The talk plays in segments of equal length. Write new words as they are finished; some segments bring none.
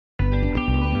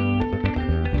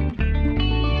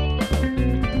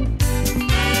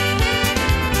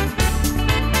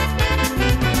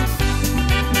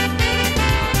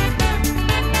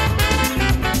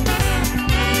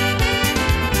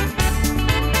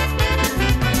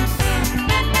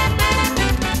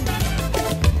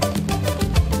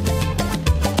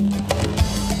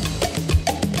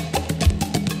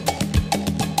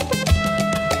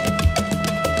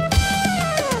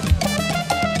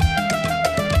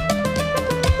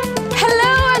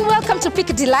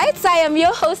Traffic Delights. I am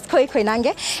your host, Koi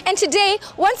Nange, and today,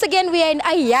 once again, we are in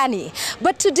Ayani.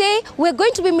 But today, we're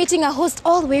going to be meeting a host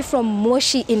all the way from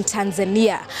Moshi in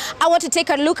Tanzania. I want to take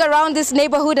a look around this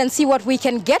neighborhood and see what we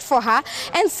can get for her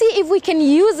and see if we can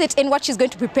use it in what she's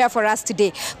going to prepare for us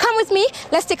today. Come with me,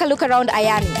 let's take a look around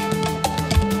Ayani.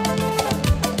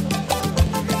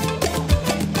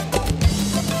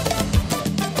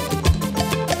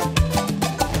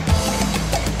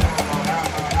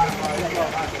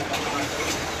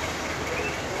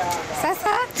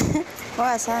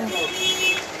 Poa sana.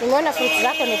 Nimeona fruits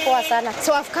zako ni poa sana.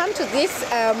 So I've come to this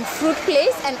fruit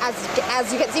place, and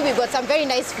as you can see, we've got some very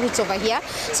nice fruits over here.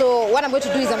 So what I'm going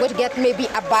to do is I'm going to get maybe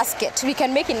a basket. We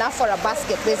can make enough for a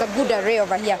basket. There's a good array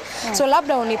over here. So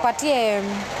labda unipatie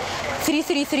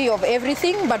 3 of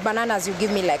everything, but bananas you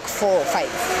give me like 4 or 5.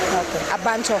 Okay. A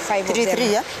bunch of 5 of them.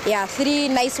 3, yeah? Yeah, 3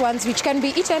 nice ones which can be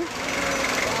eaten.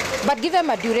 But give them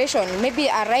a duration, maybe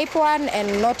a ripe one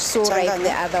and not so ripe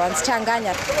the other ones.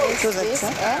 Changanya.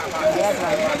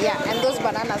 Yeah, and those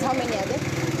bananas, how many are they?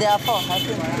 There are 4, I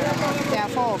think. There are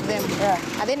 4 of them.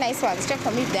 Yeah. Are they nice ones? Check for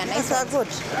me if they are nice ones. Good.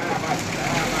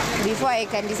 Before I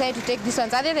can decide to take these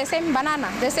ones. Are they the same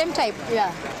banana? The same type?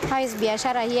 Yeah. How is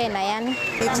biashara here in Ayani?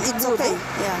 It's okay.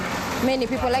 Yeah. Many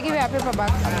people like give you a paper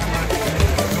bag.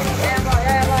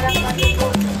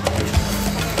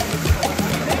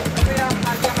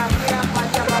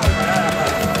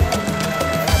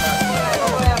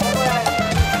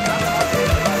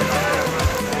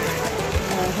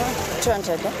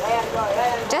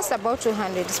 Just about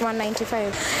 200. It's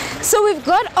 195. So we've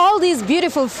got all these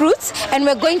beautiful fruits, and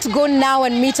we're going to go now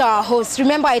and meet our host.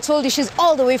 Remember, I told you she's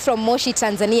all the way from Moshi,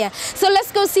 Tanzania. So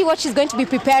let's go see what she's going to be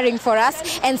preparing for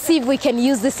us and see if we can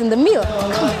use this in the meal.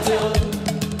 Come.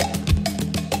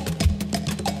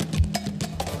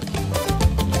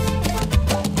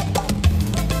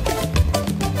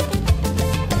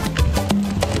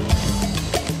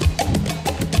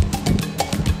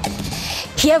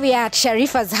 Here we are at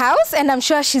Sharifa's house, and I'm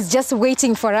sure she's just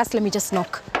waiting for us. Let me just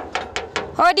knock.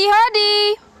 Hodi,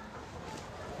 hodi.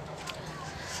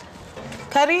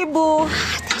 Karibu.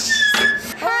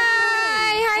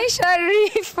 Hi,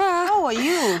 Sharifa. How are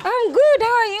you? I'm good. How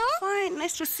are you? Fine.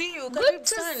 Nice to see you. Good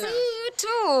to see you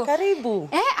too. Karibu.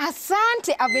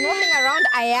 Asante. I've been walking around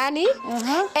Ayani,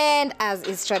 and as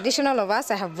is traditional of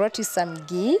us, I have brought you some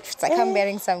gifts. I come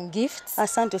bearing some gifts.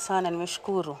 Asante sana,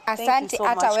 nimeshukuru. Asante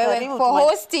hata wewe for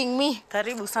hosting me.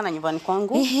 Karibu sana nyumbani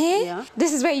kwangu. Yeah.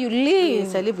 This is where you live.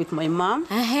 Yes, I live with my mom.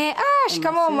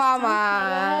 Shikamo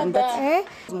mama. And that's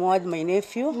Muad, my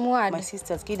nephew. Muad. My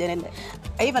sister's kid, and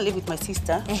I even live with my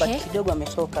sister, but kidogo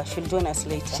ametoka. She'll join us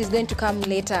later. She's going to come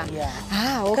later. Yeah.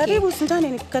 Okay. Karibu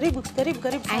sindani, karibu sana.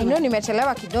 I know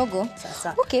nimechelewa kidogo.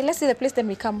 Sasa. Okay, let's see the place, then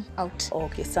we come out.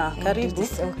 Okay, sir. Karibu.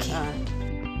 Okay.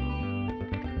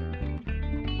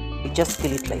 You just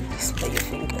fill it like this by your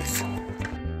fingers.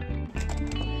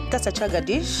 That's a chaga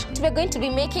dish. We're going to be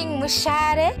making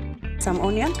mushare. Some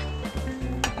onion.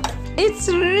 It's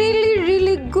really,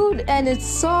 really good, and it's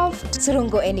soft. So don't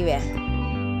go anywhere.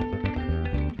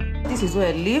 This is where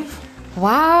I live.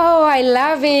 Wow, I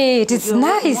love it. It's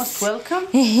nice. You're most welcome.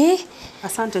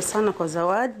 Asante sana kwa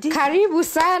zawadi. Karibu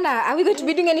sana. Are we going to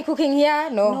be doing any cooking here?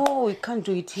 No, we can't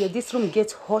do it here. This room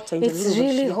gets hotter in the living room. It's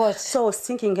really hot. So I was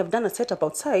thinking, I've done a setup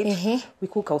outside. We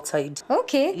cook outside.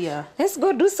 Okay. Yeah. Let's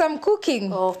go do some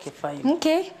cooking. Okay, fine.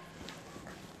 Okay.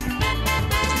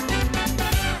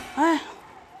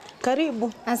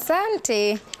 Karibu.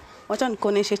 Asante. Wacha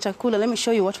nikuoneshe chakula. Let me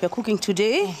show you what we're cooking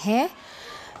today.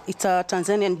 It's a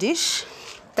Tanzanian dish.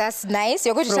 That's nice.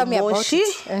 You're going to tell me about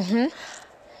it.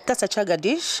 That's a chaga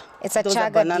dish. It's a Those chaga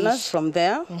are bananas dish. from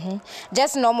there.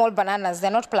 Just normal bananas.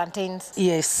 They're not plantains.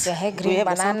 Yes. Green we have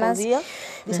bananas. The here.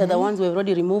 These are the ones we've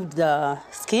already removed the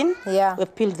skin. Yeah.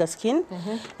 We've peeled the skin.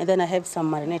 And then I have some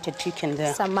marinated chicken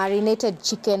there. Some marinated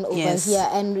chicken over here.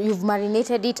 And you've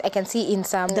marinated it, I can see, in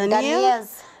some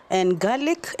danias. And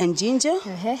garlic and ginger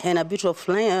and a bit of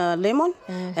lemon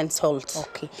and salt.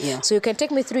 Okay. Yeah. So you can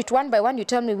take me through it one by one. You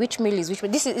tell me which meal is which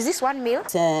meal. Is this one meal?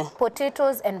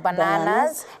 Potatoes and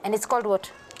bananas. And it's called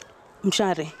what?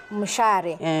 Mshare.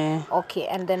 Mshare. Okay.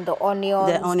 And then the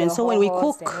onions. So when we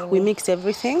cook, we mix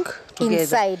everything together.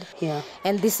 Inside. Yeah.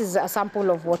 And this is a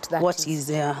sample of what that is. What is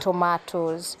there?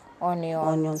 Tomatoes.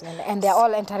 Onions. And they're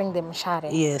all entering the mshare.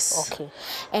 Yes. Okay.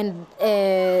 And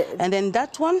then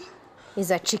that one is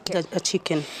a chicken. A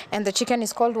chicken. And the chicken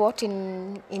is called what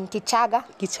in Kichaga?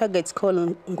 Kichaga, it's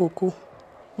called nguku.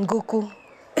 Nguku.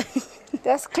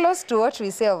 That's close to what we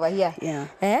say over here.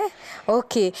 Yeah.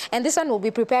 Okay. And this one will be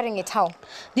preparing it how?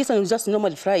 This one is just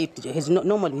normally fry it. It's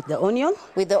normal with the onion.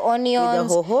 With the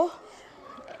onions. With the hoho.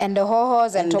 And the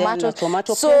hohos and tomatoes.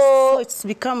 Tomato paste, so it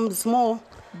becomes more.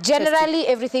 Generally,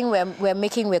 everything we're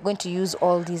making, we're going to use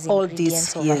all these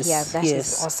ingredients over here. That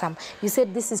is awesome. You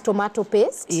said this is tomato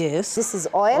paste. Yes. This is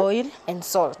oil and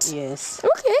salt. Yes.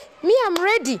 Okay, me, I'm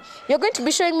ready. You're going to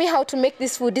be showing me how to make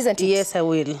this food, isn't it? Yes, I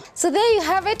will. So there you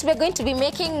have it. We're going to be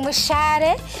making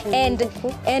mushare and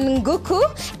nguku,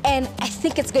 and I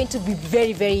think it's going to be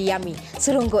very, very yummy.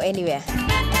 So don't go anywhere.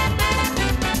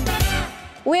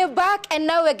 We're back, and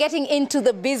now we're getting into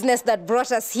the business that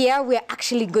brought us here. We're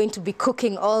actually going to be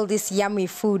cooking all this yummy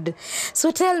food. So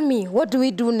tell me, what do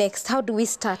we do next? How do we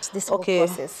start this whole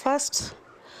process? First,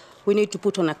 we need to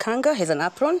put on a kanga as an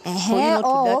apron.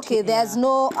 Okay. There's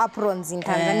no aprons in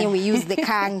Tanzania. We use the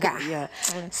kanga.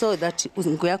 So that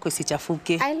ungo yako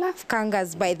isichafuke. I love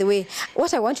kangas, by the way.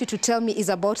 What I want you to tell me is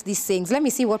about these sayings. Let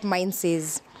me see what mine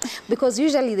says. Because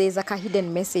usually there's a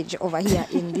hidden message over here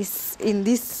in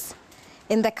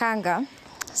the kanga.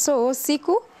 So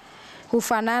siku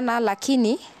hufanana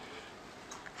lakini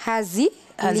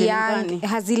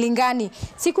hazilingani.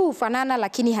 Siku hufanana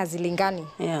lakini hazilingani.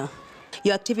 Yeah.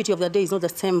 Your activity of the day is not the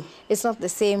same. It's not the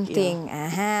same thing.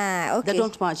 Okay. They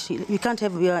don't match. You can't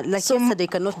have like yesterday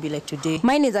cannot be like today.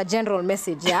 Mine is a general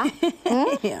message, yeah?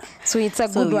 Yeah. So it's a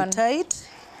good one. Tie it.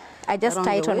 I just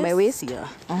tie it on my waist. Yeah.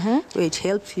 Where it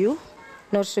helps you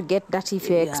not to get dirty if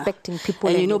you're expecting people.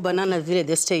 And you know bananas really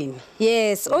they stain.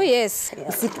 Yes. Oh yes. Yeah.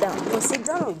 Sit down. Go sit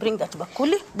down. We bring that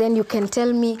bakuli. Then you can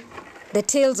tell me the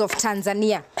tales of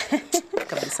Tanzania.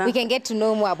 We can get to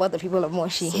know more about the people of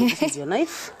Moshi. So this is your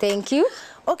knife. Thank you.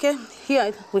 Okay,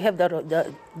 here we have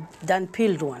the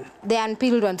unpeeled one. The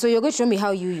unpeeled one. So you're going to show me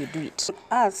how you do it.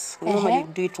 Us, we normally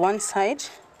do it one side.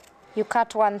 You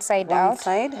cut one side out. One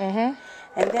side.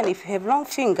 And then if you have long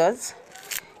fingers,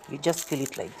 you just peel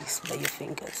it like this by your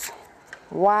fingers.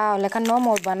 Wow, like a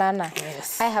normal banana.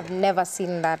 Yes. I have never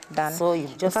seen that done. So you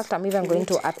just in fact, I'm even going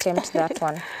to attempt that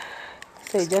one.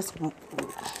 So you just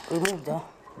remove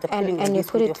the peeling and you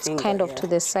put it kind of to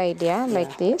the side,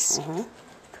 like this.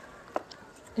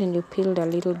 And you peeled a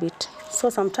little bit. So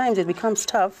sometimes it becomes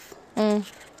tough.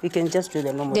 You can just do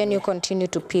the normal way. You continue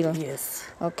to peel. Yes.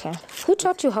 Okay. Who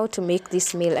taught you how to make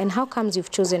this meal, and how comes you've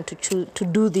chosen to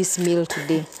do this meal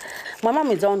today? My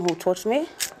mom is the one who taught me.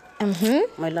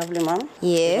 My lovely mom.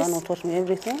 Yes. The one who taught me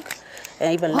everything.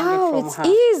 And even learned it from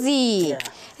her. It's easy. Yeah.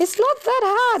 It's not that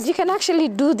hard. You can actually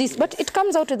do this, but it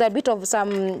comes out with a bit of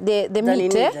the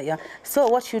meat. Yeah. So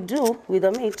what you do with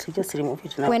the meat, you just remove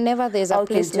it now. Whenever there's a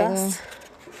place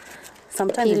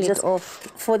sometimes it's just off.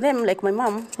 For them, like my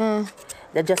mom,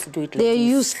 they just do it like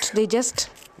this. They're used.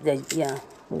 Yeah.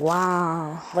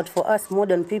 Wow. But for us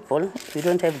modern people, we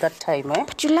don't have that time,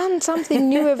 But you learn something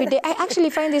new every day. I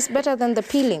actually find this better than the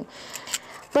peeling.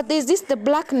 But there's the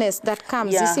blackness that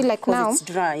comes. You see, like now. It's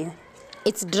dry.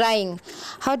 It's drying.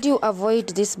 How do you avoid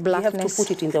this blackness? You have to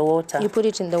put it in the water. You put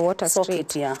it in the water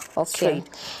straight? Yeah. Okay.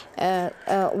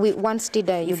 We once did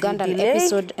a Ugandan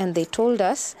episode, and they told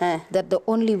us that the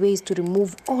only way is to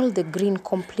remove all the green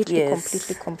completely.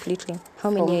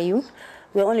 How many are you?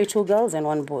 We're only 2 girls and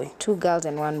 1 boy. 2 girls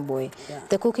and 1 boy. Yeah.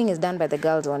 The cooking is done by the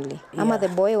girls only. Yeah. Ama, the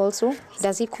boy also,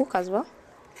 does he cook as well?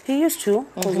 He used to,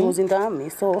 because he was in the army,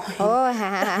 so...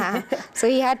 So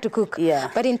he had to cook.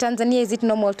 Yeah. But in Tanzania, is it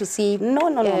normal to see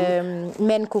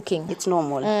men cooking? It's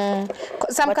normal.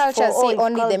 Some cultures say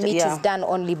only the meat is done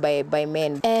only by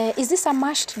men. Is this a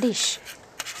mashed dish?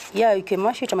 Yeah, you can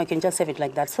mash it, or you can just serve it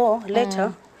like that. So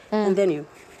later, and then you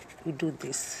do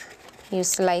this. You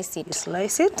slice it. You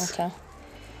slice it. Okay.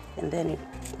 And then you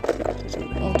cut it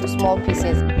into small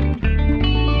pieces.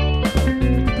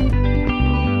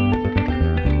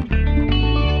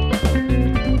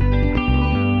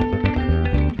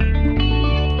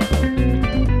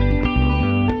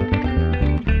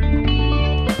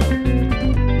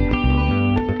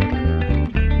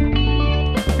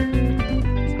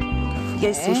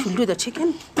 Yes, we should do the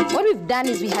chicken. What we've done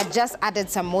is we had just added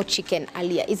some more chicken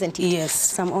earlier, isn't it? Yes,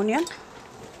 some onion.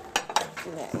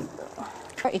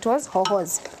 It was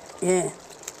hohos. Yeah.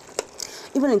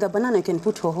 Even in the banana, you can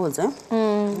put hohos,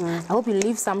 I hope you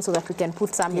leave some so that we can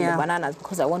put some in the bananas,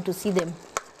 because I want to see them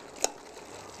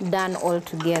done all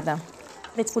together.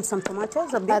 Let's put some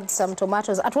tomatoes. Add some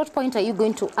tomatoes. At what point are you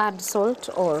going to add salt,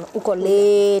 or uko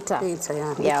later?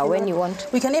 Later, yeah. When you want.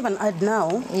 We can even add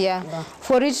now. Yeah.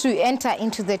 For it to enter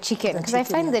into the chicken. Because I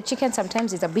find the chicken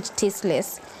sometimes is a bit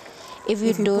tasteless if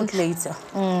you don't. Put later.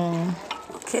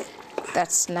 Okay.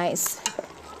 That's nice.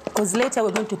 Because later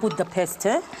we're going to put the paste,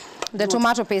 the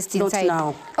tomato paste inside.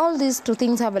 Not now. All these 2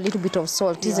 things have a little bit of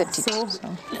salt, isn't it? So,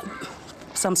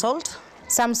 some salt.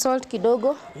 Some salt,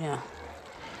 kidogo. Yeah.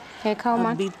 Like how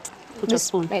much? Put a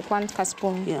spoon. Like 1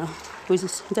 spoon. Yeah.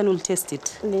 Then we'll taste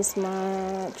it. This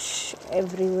much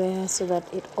everywhere so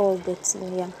that it all gets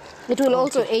in here. It will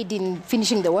also aid in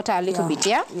finishing the water a little bit,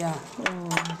 yeah? Yeah.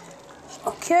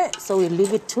 Okay, so we'll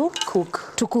leave it to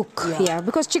cook. To cook, yeah,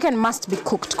 because chicken must be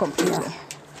cooked completely.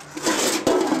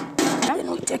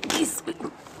 Then we take this,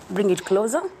 bring it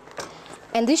closer.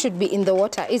 And this should be in the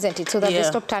water, isn't it? So that they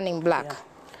stop turning black. Yeah.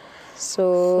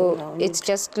 So it's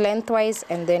just lengthwise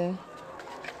and then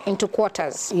into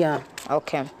quarters. Yeah.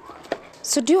 Okay.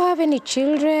 So do you have any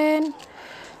children?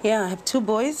 Yeah, I have 2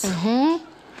 boys.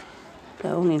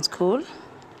 They're all in school.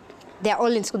 They're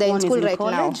all in school. They're in school right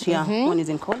now. Yeah, one is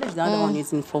in college, the other one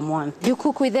is in Form 1. Do you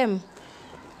cook with them?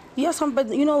 Yeah, but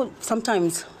you know,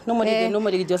 sometimes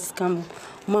nobody just come,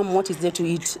 Mom, what is there to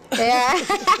eat? Yeah,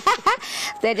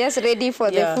 they're just ready for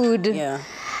the food. Yeah.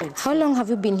 How long have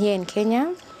you been here in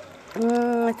Kenya?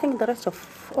 I think the rest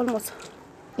of almost.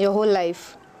 Your whole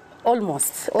life?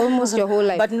 Almost. Almost your whole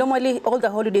life? But normally, all the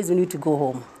holidays we need to go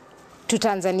home. To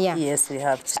Tanzania? Yes, we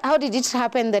have to. How did it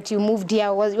happen that you moved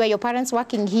here? Were your parents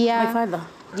working here? My father.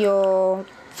 Your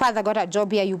father got a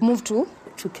job here. You moved to?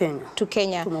 To Kenya. To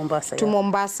Kenya. To Mombasa. To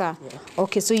Mombasa. Yeah.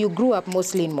 Okay, so you grew up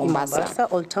mostly in Mombasa. In Mombasa,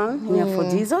 Old Town, near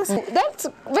Fort Jesus. That's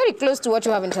very close to what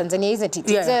you have in Tanzania, isn't it?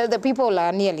 Yeah. The people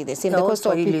are nearly the same. The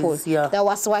coastal people. Yeah. There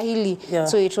was Swahili,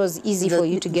 so it was easy for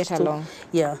you to get along.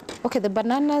 Yeah. Okay, the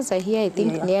bananas are here, I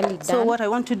think, nearly done. So what I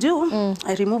want to do,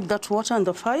 I remove that water on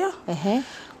the fire.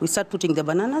 We start putting the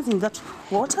bananas in that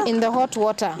water. In the hot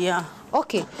water? Yeah.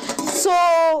 Okay.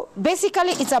 So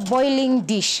basically it's a boiling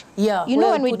dish. Yeah. You know,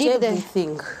 when we did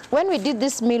when we did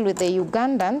this meal with the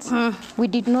Ugandans, we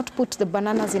did not put the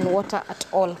bananas in water at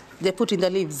all. They put in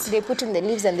the leaves. They put in the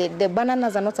leaves, and the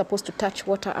bananas are not supposed to touch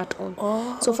water at all.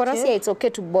 Oh, so for us here, it's okay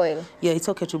to boil. Yeah, it's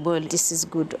okay to boil. This is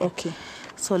good. Okay.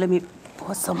 So let me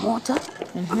pour some water.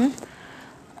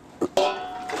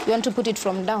 You want to put it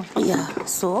from down? Yeah.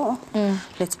 So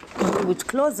let's move it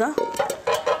closer.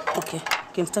 Okay.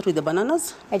 You can start with the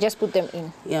bananas. I just put them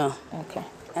in. Yeah. Okay.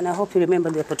 And I hope you remember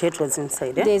the potatoes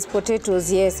inside. Eh? There's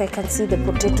potatoes. Yes, I can see the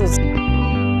potatoes.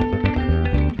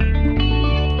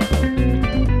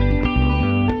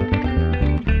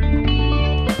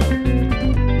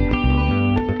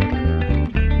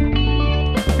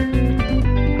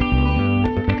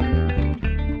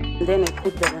 And then I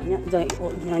put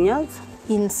the onions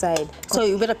inside. So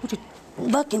you better put it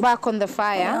back on the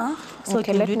fire. Yeah. So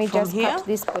okay, let me just cut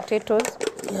these potatoes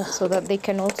so that they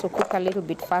can also cook a little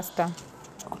bit faster.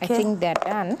 Okay. I think they're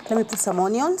done. Let me put some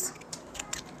onions.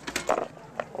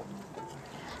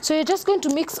 So you're just going to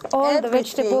mix all the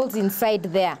vegetables inside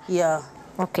there? Yeah.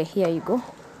 Okay, here you go.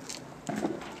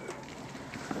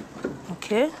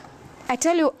 Okay. I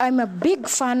tell you, I'm a big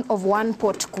fan of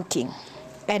one-pot cooking.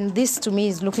 And this to me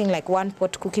is looking like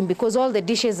one-pot cooking because all the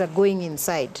dishes are going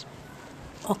inside.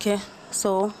 Okay,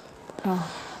 so now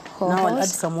I'll add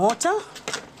some water.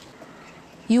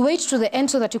 You wait to the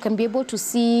end so that you can be able to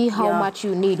see how much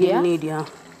you need, yeah?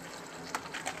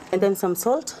 And then some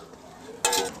salt.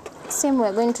 Same,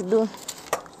 we're going to do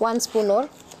 1 spoon or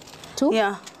 2?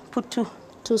 Yeah, put 2.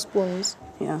 2 spoons.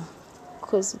 Yeah.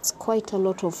 Because it's quite a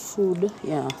lot of food.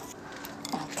 Yeah.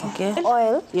 Okay.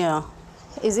 Oil. Yeah.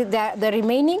 Is it the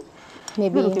remaining?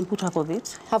 Maybe we can put half of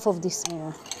it. Half of this?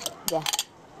 Yeah. Yeah.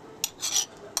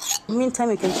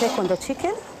 Meantime, you can check on the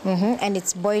chicken. And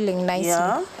it's boiling nicely.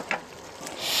 Yeah.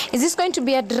 Is this going to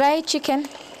be a dry chicken?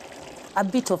 A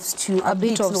bit of stew. A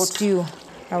bit of stew.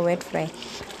 A wet fry.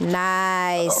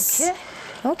 Nice. Okay.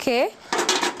 Okay.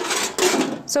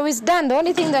 So it's done. The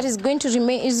only thing that is going to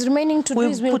remaining to do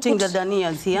is we'll putting the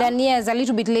danias here. Danias a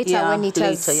little bit later when it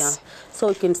has. So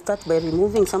we can start by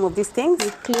removing some of these things.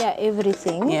 We clear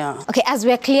everything. Yeah. Okay, as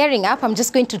we're clearing up, I'm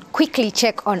just going to quickly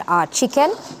check on our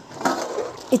chicken.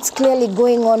 It's clearly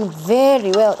going on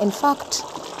very well. In fact,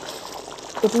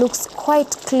 it looks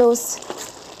quite close.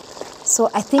 So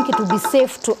I think it will be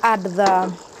safe to add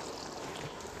the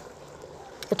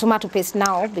tomato paste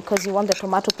now because you want the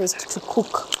tomato paste to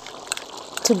cook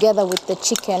together with the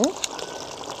chicken.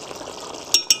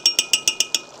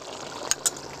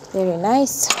 Very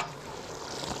nice.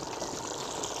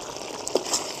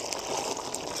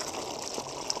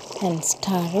 And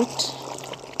stir it.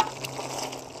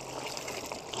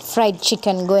 Fried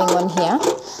chicken going on here.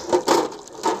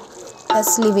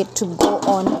 Let's leave it to go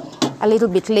on. A little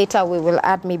bit later we will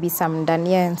add maybe some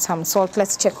dhania and some salt.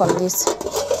 Let's check on this.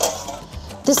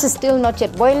 This is still not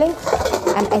yet boiling,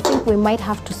 and I think we might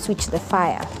have to switch the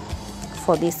fire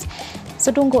for this.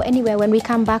 So don't go anywhere. When we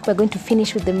come back, we're going to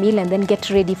finish with the meal and then get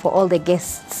ready for all the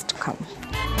guests to come.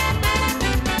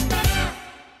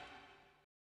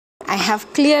 I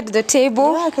have cleared the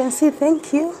table. Yeah, I can see.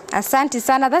 Thank you. Asante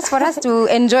sana. That's for us to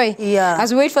enjoy. Yeah.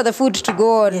 As we wait for the food to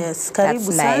go on. Yes, that's karibu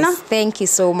nice. sana. Thank you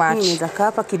so much. Inaweza kaa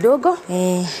hapa kidogo.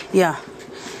 Yeah.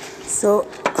 So,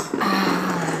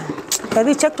 have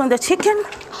you checked on the chicken?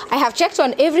 I have checked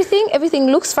on everything.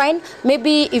 Everything looks fine.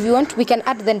 Maybe if you want, we can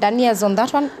add the Tanzanians on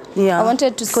that one. Yeah. I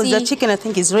wanted to see. Because the chicken, I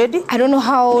think, is ready. I don't know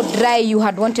how dry you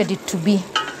had wanted it to be.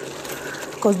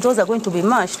 Because those are going to be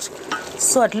mashed.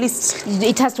 So at least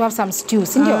it has to have some stew,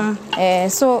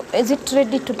 sindio? So is it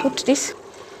ready to put this?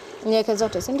 Nyeke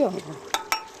zote, sindio?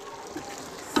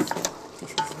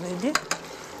 This is ready.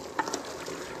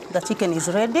 The chicken is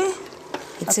ready.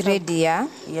 It's ready, yeah?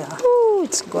 Yeah. Ooh,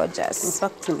 it's gorgeous. In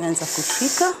fact, tumeanza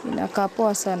kushika. Inakaa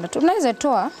poa sana. Tunaweza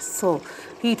toa. So,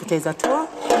 hii tutaweza toa,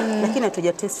 lakini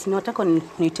hatuja test. Nataka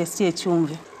nitestie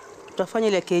chumvi. Tutafanya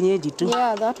ile kienyeji tu.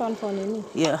 Yeah, that one for nini?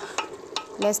 Yeah.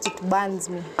 Lest it burns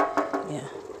me. Yeah.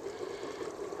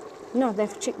 No,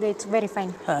 it's very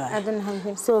fine. I don't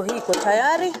have it. So, hii iko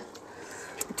tayari.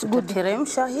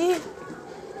 Tutateremsha hii.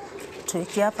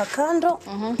 Tuweke hapa kando.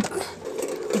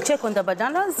 You check on the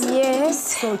bananas?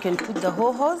 Yes. So we can put the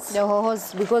hohos. The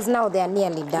hohos, because now they are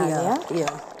nearly done, yeah?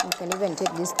 Yeah. You can even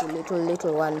take these two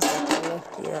little ones that are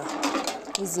left.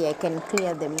 Yeah. Easy, I can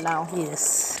clear them now.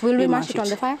 Yes. Will we mash it on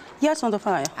the fire? Yes, on the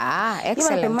fire. Ah, Even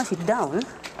excellent. I can mash it down.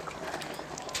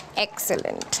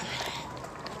 Excellent.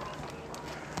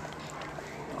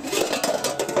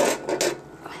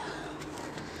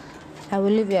 I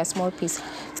will leave you a small piece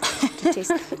to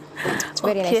taste. It's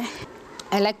very nice.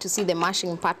 I like to see the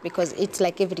mashing part because it's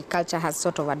like every culture has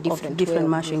sort of a different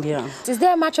mashing, yeah. Is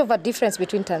there much of a difference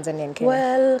between Tanzania and Kenya?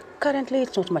 Well, currently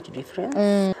it's not much difference.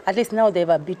 At least now they have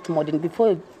a bit modern.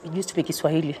 Before it used to be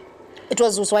Kiswahili. It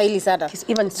was Swahili sada.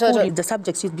 Even school, the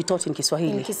subjects used to be taught in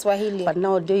Kiswahili. In Kiswahili. But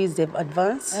nowadays they've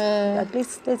advanced. At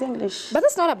least there's English. But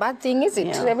that's not a bad thing, is it?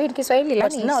 Yeah. I mean, Kiswahili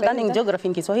But learning. now learning geography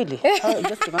in Kiswahili.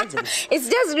 Just imagine. It's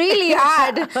just really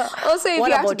hard. Also, if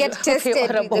you have to get tested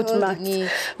with the whole thing.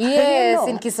 Yes,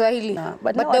 in Kiswahili. Nah,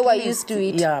 but they were used to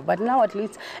it. Yeah, but now at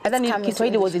least, and then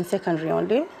Kiswahili was in secondary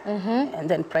only, and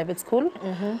then private school.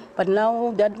 But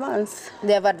now they advanced.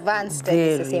 They have advanced.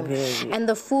 Very, the same. very. And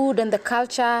the food and the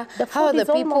culture. How are the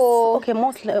people? Okay,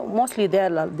 mostly they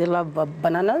love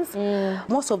bananas.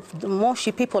 Most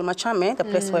Moshi people, Machame, the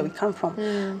place where we come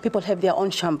from, people have their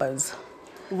own shambas.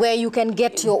 Where you can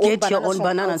get your own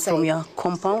bananas from your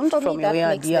compound, from your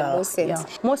yard. Yeah.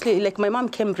 Mostly, like my mom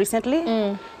came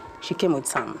recently, she came with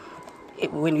some.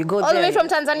 When you go all there, the way from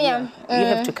Tanzania, you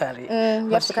have to carry.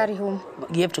 You have to carry home.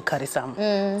 You have to carry some.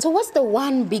 So what's the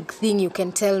one big thing you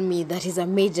can tell me that is a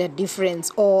major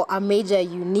difference or a major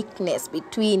uniqueness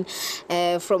between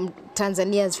from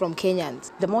Tanzanians from Kenyans?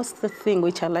 The most thing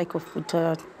which I like of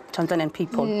Tanzanian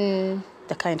people,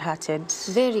 they're kind-hearted.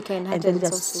 Very kind-hearted. And then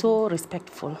they're so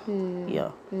respectful. Yeah.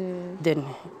 Then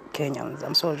Kenyans,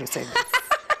 I'm sorry to say that.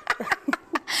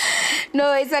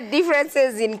 No, it's a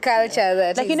differences in culture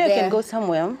that like, you know, you can go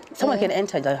somewhere, someone can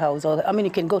enter the house, or, I mean,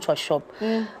 you can go to a shop.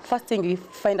 First thing you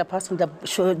find a person,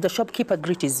 the shopkeeper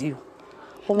greets you.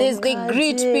 They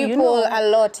greet people a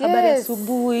lot, yes.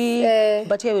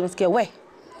 But here we don't scare away.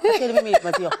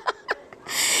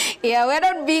 Yeah, we're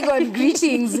not big on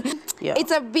greetings. Yeah.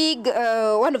 It's a big,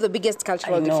 one of the biggest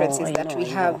cultural differences that we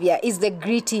have. Yeah, is the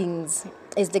greetings.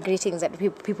 Is the greetings that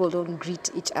people don't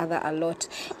greet each other a lot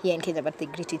here in Kenya, but they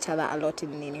greet each other a lot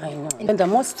in Nini. I know. And the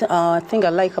most thing I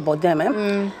like about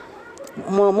them,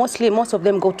 most of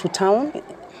them go to town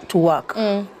to work.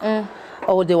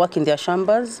 Or they work in their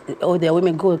shambas, or their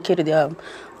women go carry their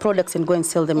products and go and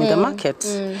sell them in the market.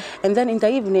 And then in the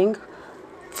evening,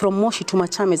 from Moshi to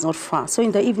Machame is not far. So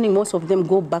in the evening, most of them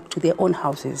go back to their own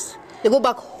houses. They go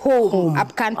back home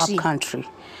up country. Up country.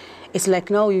 It's like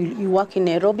now you work in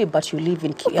Nairobi, but you live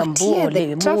in Kiambu or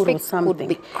Lemuru or something. Would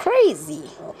be crazy.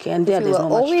 Okay, and there's no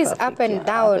much always traffic. Up and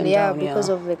down, because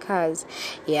of the cars.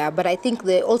 Yeah, but I think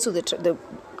also the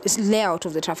layout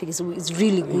of the traffic is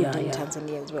really good in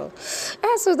Tanzania as well.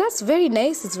 So that's very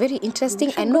nice. It's very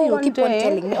interesting. I know you'll keep on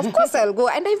telling me. Of course I'll go.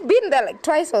 And I've been there like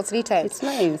 2 or 3 times. It's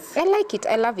nice. I like it.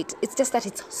 I love it. It's just that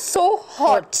it's so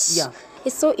hot. Yeah.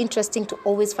 It's so interesting to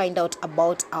always find out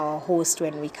about our host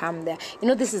when we come there. You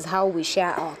know, this is how we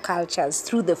share our cultures,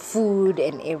 through the food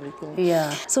and everything. Yeah.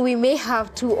 So we may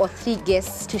have 2 or 3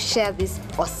 guests to share this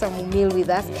awesome meal with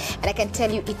us. And I can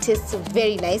tell you it tastes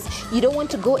very nice. You don't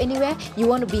want to go anywhere. You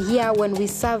want to be here when we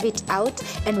serve it out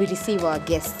and we receive our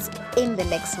guests in the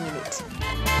next minute.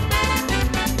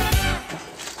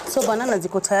 So bananas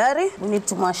ziko tayari. We need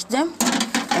to mash them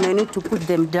and I need to put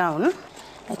them down.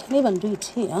 I can even do it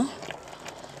here.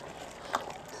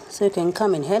 So you can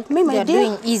come and help me, my dear.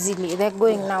 They're doing easily. They're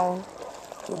going now.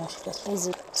 Yeah, she just, Is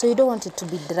it? So you don't want it to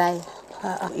be dry?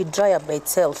 it dry up by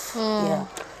itself. Yeah.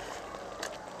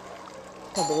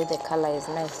 Oh, the way the color is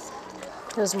nice.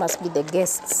 Those must be the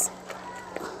guests.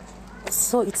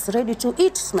 So it's ready to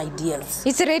eat, my dears.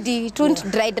 It's ready. It won't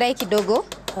dry kidogo.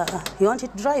 You want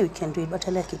it dry, we can do it, but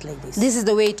I like it like this. This is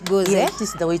the way it goes, Yes, eh?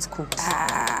 this is the way it's cooked.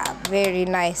 Ah, very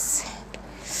nice.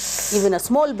 Even a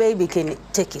small baby can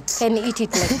take it. Can eat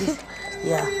it like this.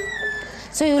 Yeah.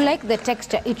 So you like the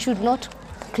texture. It should not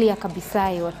clear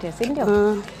kabisa yote, si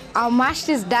ndio? Our mash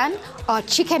is done, our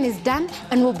chicken is done,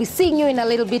 and we'll be seeing you in a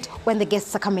little bit when the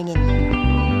guests are coming in.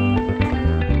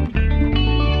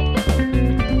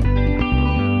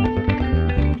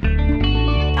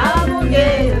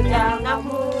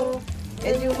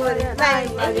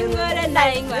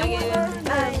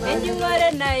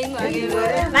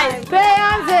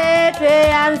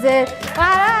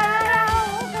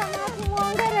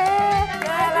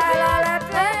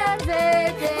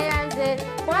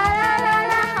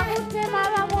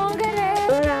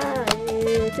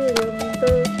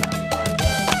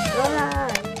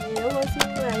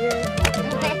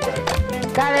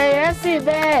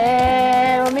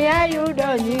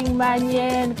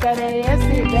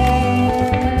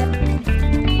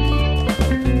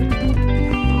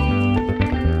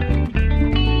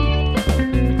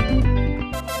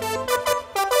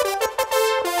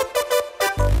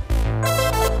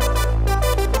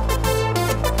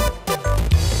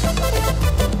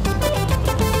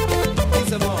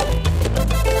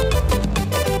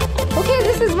 Okay,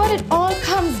 this is what it all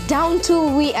comes down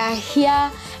to. We are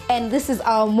here and this is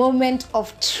our moment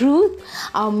of truth.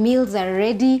 Our meals are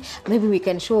ready. Maybe we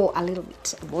can show a little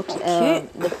bit about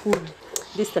the food.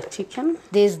 This is the chicken.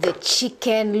 There's the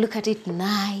chicken. Look at it,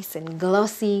 nice and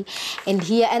glossy. And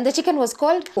here, and the chicken was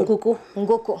called Ngoko.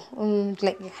 Ngoko.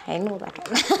 Like I know that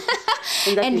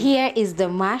one. And here is the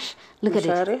mash. Look at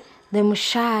it. The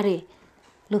mushari.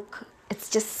 Look, it's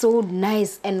just so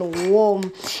nice and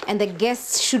warm. And the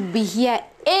guests should be here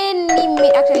any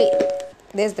minute. Actually,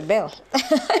 there's the bell.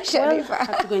 Sharifa. I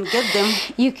have to go and get them.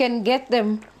 You can get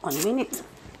them. 1 minute.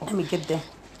 Let me get them.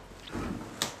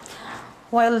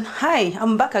 Well, hi,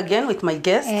 I'm back again with my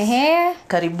guest.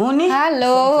 Karibuni.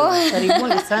 Hello.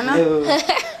 Karibuni sana.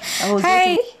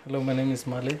 Hi. Hello, my name is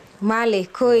Male. Male,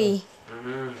 Koi.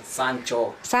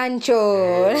 Sancho.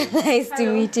 Sancho. Nice to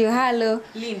meet you. Hello.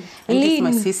 And this is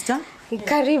my sister.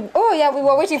 Karib. Oh, yeah, we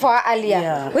were waiting for her earlier.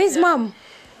 Yeah. Where's mom?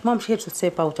 Mom, she had to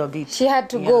step out a bit. She had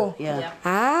to go. Yeah.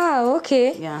 Ah,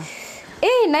 okay. Yeah.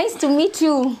 Hey, nice to meet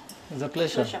you. It's a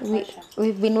pleasure.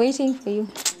 We've been waiting for you.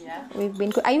 Yeah. We've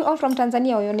been. Are you all from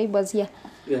Tanzania or your neighbors here?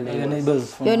 Your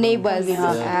neighbors. Your neighbors.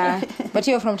 But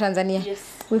you're from Tanzania. Yes.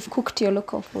 We've cooked your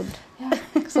local food.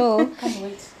 So Can't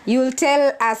wait. you'll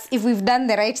tell us if we've done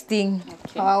the right thing.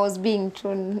 Okay. I was being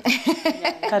thrown.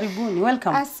 Karibuni,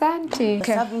 welcome. Asante.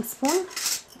 Serving spoon.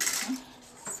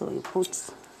 So you put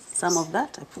some of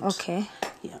that. I put. Okay.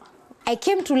 Yeah. I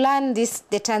came to learn the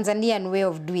Tanzanian way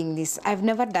of doing this. I've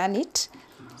never done it.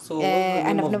 So,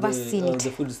 and I've never seen it.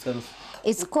 The food itself.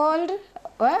 It's called,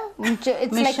 well, it's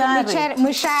like Mshare.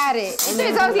 mushare. It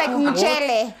sounds like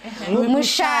mchele.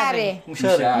 Mushare.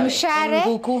 Mshare. Mushare.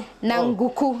 Nguku. Na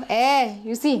nguku.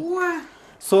 You see?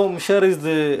 So, mshare is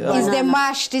the... It's the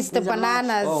mashed, it's the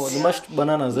bananas. Oh, the mashed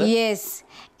bananas, eh? Yes.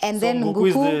 And So then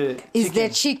nguku nguku is the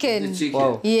chicken.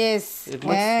 Wow. Yes. It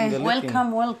looks in the looking.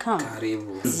 Welcome, welcome.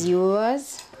 It's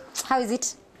yours. How is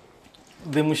it?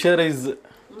 The mshare is...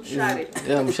 Mshare.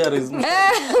 Yeah, mshare is...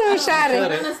 Mushare.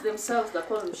 Bananas themselves, they're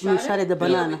called mshare. Mshare the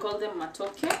banana. We call them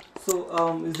matoke.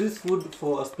 So, is this food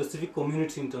for a specific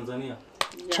community in Tanzania?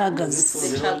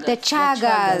 Chagas. The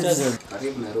chagas.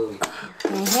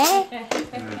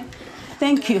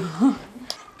 Thank you.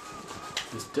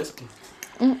 It's tasty.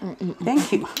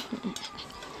 Thank you.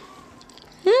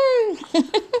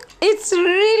 It's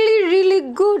really,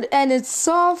 really good and it's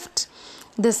soft.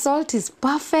 The salt is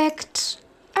perfect.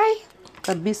 Aye.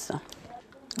 Kabisa.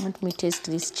 Let me taste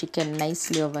this chicken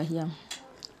nicely over here.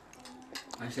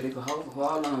 And Sharika,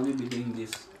 how long have you been doing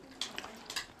this?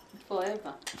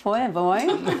 Forever. Forever, why?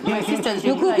 My sisters.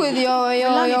 You cook with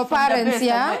your parents,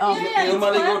 yeah? You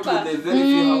normally go to the very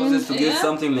few houses to get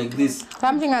something like this.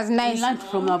 Something as We nice. learned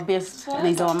from our best, and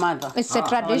it's our mother. It's a Our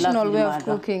traditional lovely way of mother.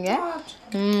 cooking, eh?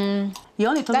 You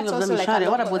only talking That's of the also like mishare. a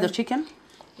What local, about the chicken?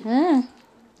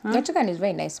 The chicken is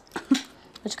very nice.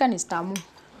 The chicken is tamu.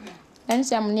 And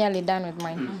see, I'm nearly done with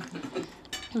mine.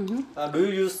 Do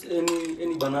you use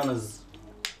any bananas?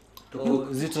 Or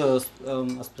is it a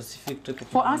specific type of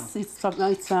For banana?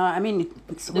 us, I mean,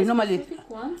 we normally, Specific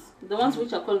ones, the ones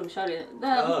which are called mshare,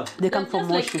 Ah. they come they're from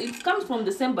just like, Moshi. it comes from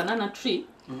the same banana tree,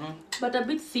 but a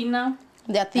bit thinner.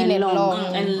 They're thin and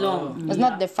long. And long. It's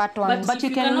not the fat ones. But if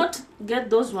you cannot get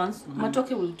those ones,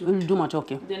 matoke will do. We'll do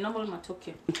matoke. The normal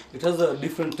matoke. It has a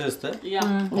different taste, eh?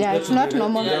 Yeah. Yeah, it's not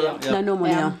normal. No, normal,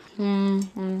 yeah.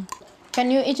 Can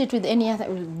you eat it with any other,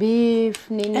 with beef,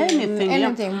 nini,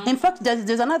 Anything. Yeah. In fact,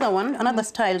 there's another one, another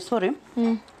style, sorry.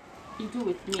 You do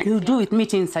with meat. You do with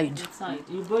meat inside. Inside.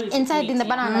 You boil it inside with in the meat,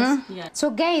 bananas. Yeah. So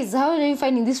guys, how are you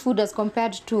finding this food as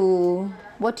compared to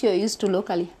what you're used to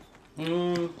locally?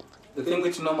 The thing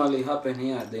which normally happen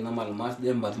here, they normally mash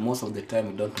them, but most of the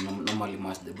time you don't normally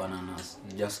mash the bananas.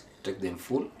 You just take them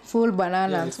full. Full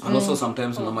bananas. And also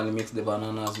sometimes you normally mix the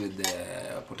bananas with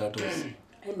the potatoes.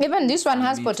 Even this one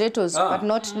has potatoes, but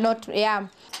not yeah.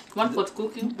 One pot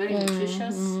cooking, very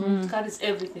nutritious, carries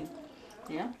everything.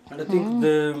 Yeah. And I think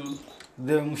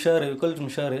the mshare, you call it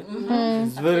mshare,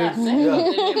 it's very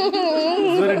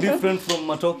it's very different from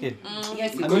matoke.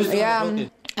 Yes, I'm used to Yeah,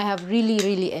 matoke. I have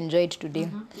really enjoyed today.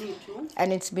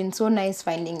 And it's been so nice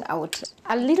finding out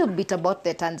a little bit about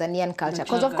the Tanzanian culture.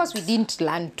 Because of course we didn't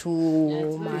learn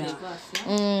too much.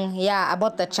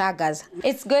 About the chagas.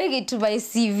 It's going into my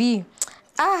CV.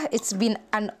 It's been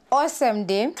an awesome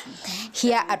day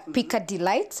here at Pika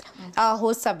Delights. Our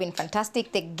hosts have been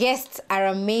fantastic. The guests are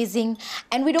amazing.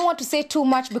 And we don't want to say too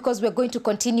much because we're going to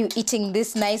continue eating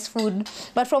this nice food.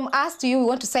 But from us to you, we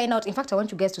want to sign out. In fact, I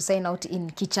want you guys to sign out in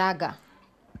Kichaga.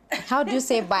 How do you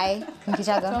say bye in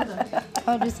Kichaga?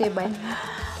 How do you say bye?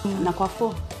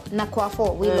 Nakwafo.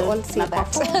 Nakwafo. We'll all say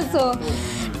that. So,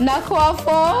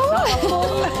 Nakwafo.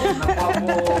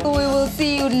 We will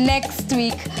see you next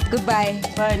week. Goodbye.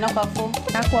 Bye, Nakwafo.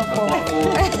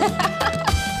 Nakwafo.